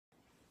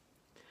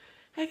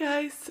Hey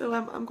guys, so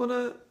I'm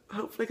gonna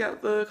hopefully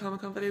get the Comic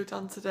Con video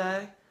done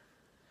today.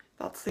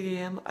 That's the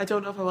aim. I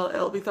don't know if I will.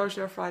 It'll be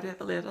Thursday or Friday at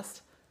the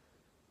latest.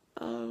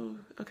 Oh,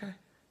 okay.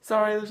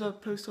 Sorry, there's a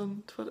post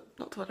on Twitter,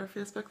 not Twitter,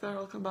 Facebook there.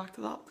 I'll come back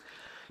to that.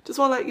 Just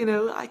want to let you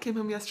know, I came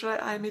home yesterday.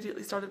 I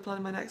immediately started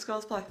planning my next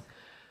cosplay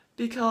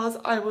because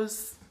I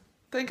was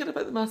thinking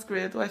about the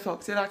masquerade, the way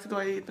Foxy had acted, the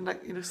way he'd been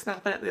like,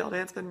 snapping at the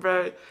audience, been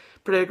pretty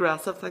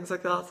aggressive, things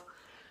like that.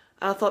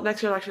 And I thought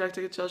next year I'd actually like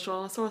to get judged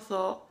on. I sort of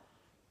thought,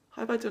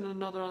 how about doing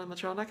another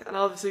animatronic? And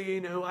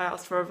obviously, I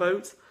asked for a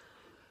vote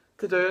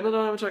to do another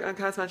animatronic. And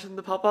Cass mentioned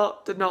the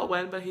puppet did not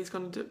win, but he's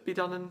going to be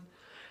done in.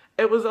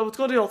 I was going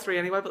to do all three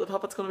anyway, but the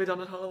puppet's going to be done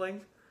at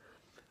Halloween.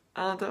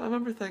 And I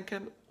remember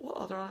thinking, what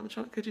other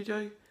animatronic could you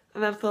do?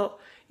 And then I thought,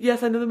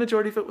 yes, I know the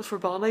majority vote was for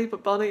Bonnie,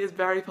 but Bonnie is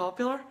very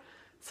popular.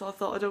 So I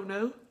thought, I don't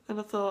know. And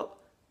I thought,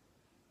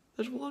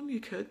 there's one you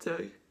could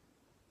do.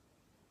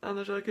 And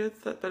there's a good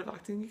bit of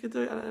acting you could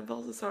do, and it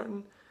involves a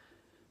certain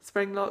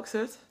spring lock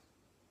suit.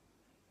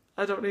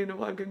 I don't even know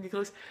why I'm giving you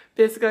clues.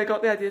 Basically, I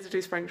got the idea to do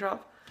Springtrap.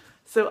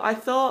 So I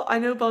thought, I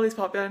know Bonnie's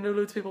popular, I know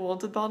loads of people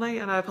wanted Bonnie,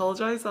 and I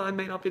apologise that I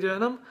may not be doing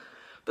them.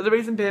 But the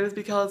reason being is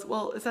because,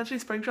 well, essentially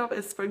Springtrap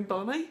is Spring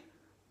Bonnie,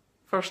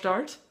 for a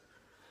start.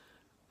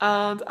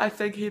 And I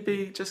think he'd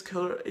be just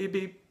cooler, he'd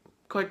be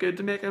quite good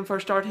to make. And for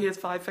a start, he has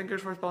 5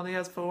 fingers, whereas Bonnie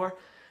has 4.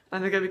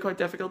 And I think it'd be quite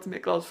difficult to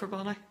make gloves for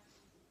Bonnie.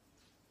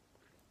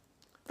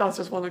 That's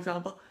just one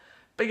example.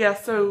 But yeah,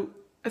 so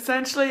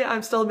essentially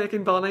I'm still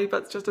making Bonnie,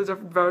 but it's just a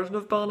different version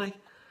of Bonnie.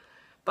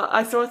 But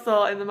I sort of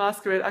thought in the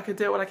masquerade I could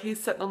do it where like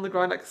he's sitting on the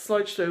ground like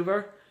slouched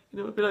over.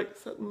 It'd be like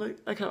sitting like,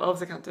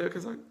 obviously can't do it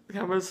because the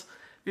camera's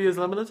view is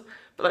limited.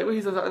 But like when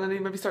he does that and then he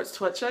maybe starts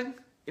twitching.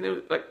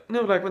 Like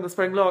when the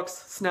spring locks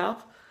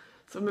snap.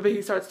 So maybe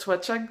he starts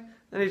twitching,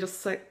 then he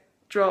just like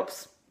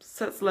drops,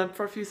 sits limp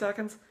for a few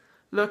seconds,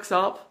 looks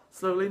up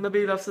slowly,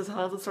 maybe he lifts his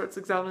hands and starts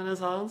examining his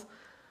hands.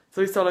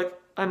 So he's sort of like,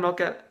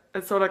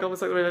 it's sort of like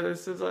almost like the way it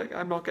is, like,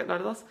 I'm not getting out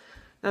of this.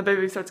 And then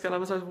maybe he starts getting up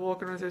and starts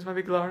walking around, he's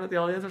maybe glaring at the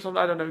audience or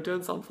something, I don't know,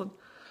 doing something.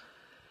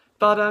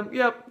 But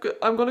yeah,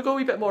 I'm going to go a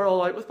wee bit more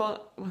all out with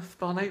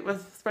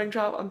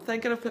Springtrap. I'm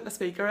thinking of putting a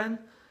speaker in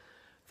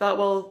that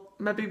will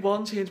maybe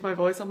change my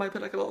voice. I might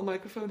put like a little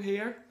microphone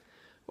here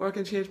where I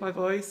can change my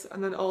voice,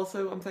 and then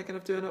also I'm thinking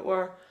of doing it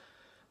where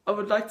I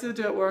would like to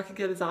do it where I can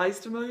get his eyes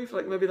to move,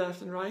 like maybe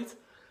left and right.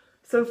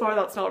 So far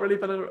that's not really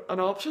been an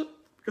option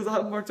because I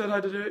haven't worked out how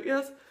to do it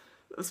yet.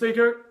 The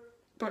speaker,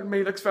 pardon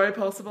me, looks very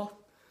possible.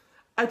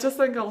 I just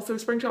think also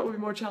Springtrap will be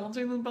more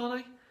challenging than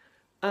Bonnie,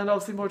 and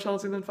obviously more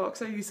challenging than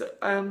Foxy.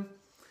 Loads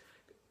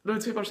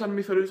of people are sending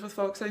me photos with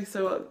Foxy,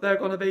 so they're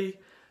going to be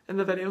in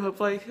the video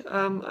hopefully.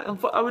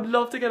 I would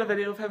love to get a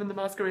video of him in the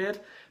masquerade,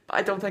 but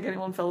I don't think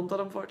anyone filmed it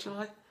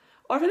unfortunately.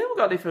 Or if anyone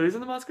got any photos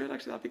in the masquerade,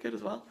 actually that'd be good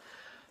as well.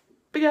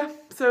 But yeah,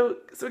 so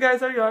guys,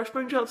 there you are.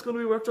 Springtrap's going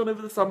to be worked on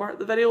over the summer.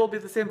 The video will be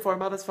the same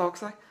format as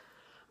Foxy.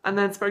 And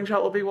then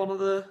Springtrap will be one of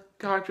the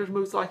characters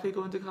most likely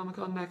going to Comic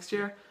Con next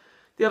year.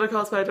 The other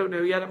cosplay I don't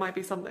know yet. It might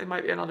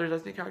be another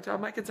Disney character. I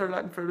might consider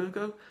letting Frodo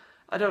go.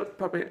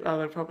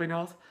 Probably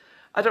not.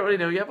 I don't really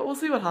know yet, but we'll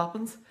see what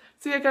happens.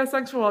 So yeah guys,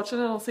 thanks for watching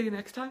and I'll see you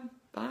next time.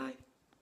 Bye.